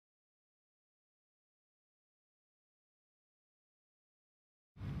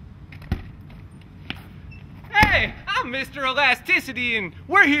I'm Mr. Elasticity, and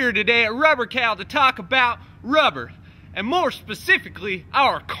we're here today at Rubber Cal to talk about rubber, and more specifically,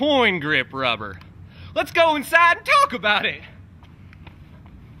 our coin grip rubber. Let's go inside and talk about it.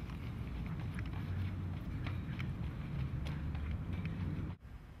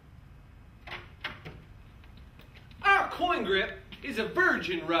 Our coin grip is a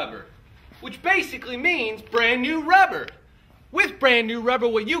virgin rubber, which basically means brand new rubber. With brand new rubber,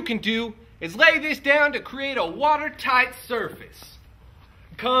 what you can do is lay this down to create a watertight surface.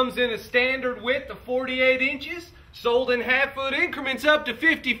 It comes in a standard width of 48 inches, sold in half-foot increments up to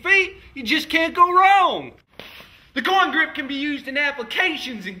 50 feet. You just can't go wrong. The coin grip can be used in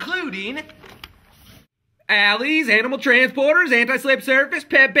applications including alleys, animal transporters, anti-slip surface,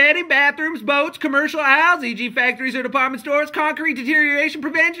 pet bedding, bathrooms, boats, commercial aisles, e.g. factories or department stores, concrete deterioration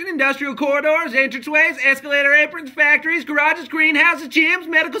prevention, industrial corridors, entranceways, escalator aprons, factories, garages, greenhouses, gyms,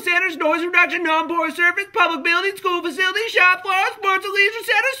 medical centers, noise reduction, non-porous surface, public buildings, school facilities, shop floors, sports and leisure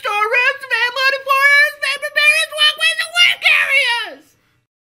centers, storerooms, van loading floors, vapor barriers, walkways, and work areas.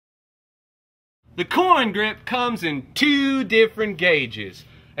 The coin grip comes in two different gauges,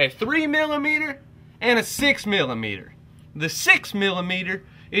 a 3mm and a 6mm. The 6mm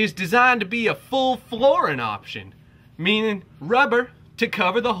is designed to be a full flooring option, meaning rubber to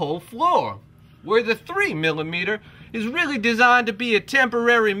cover the whole floor, where the 3mm is really designed to be a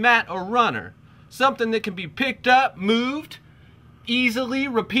temporary mat or runner, something that can be picked up, moved easily,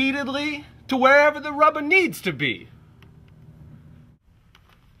 repeatedly, to wherever the rubber needs to be.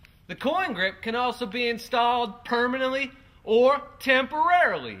 The coin grip can also be installed permanently or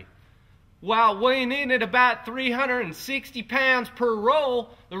temporarily. While weighing in at about 360 pounds per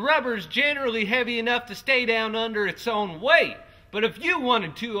roll, the rubber is generally heavy enough to stay down under its own weight. But if you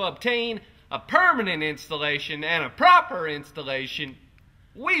wanted to obtain a permanent installation and a proper installation,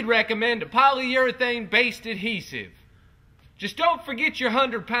 we'd recommend a polyurethane-based adhesive. Just don't forget your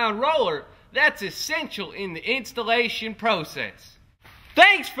 100-pound roller. That's essential in the installation process.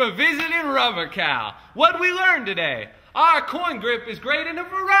 Thanks for visiting Rubber Cal. What did we learn today? Our coin grip is great in a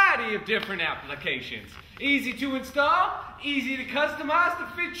variety of different applications. Easy to install, easy to customize to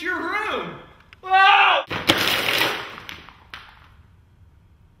fit your room. Whoa!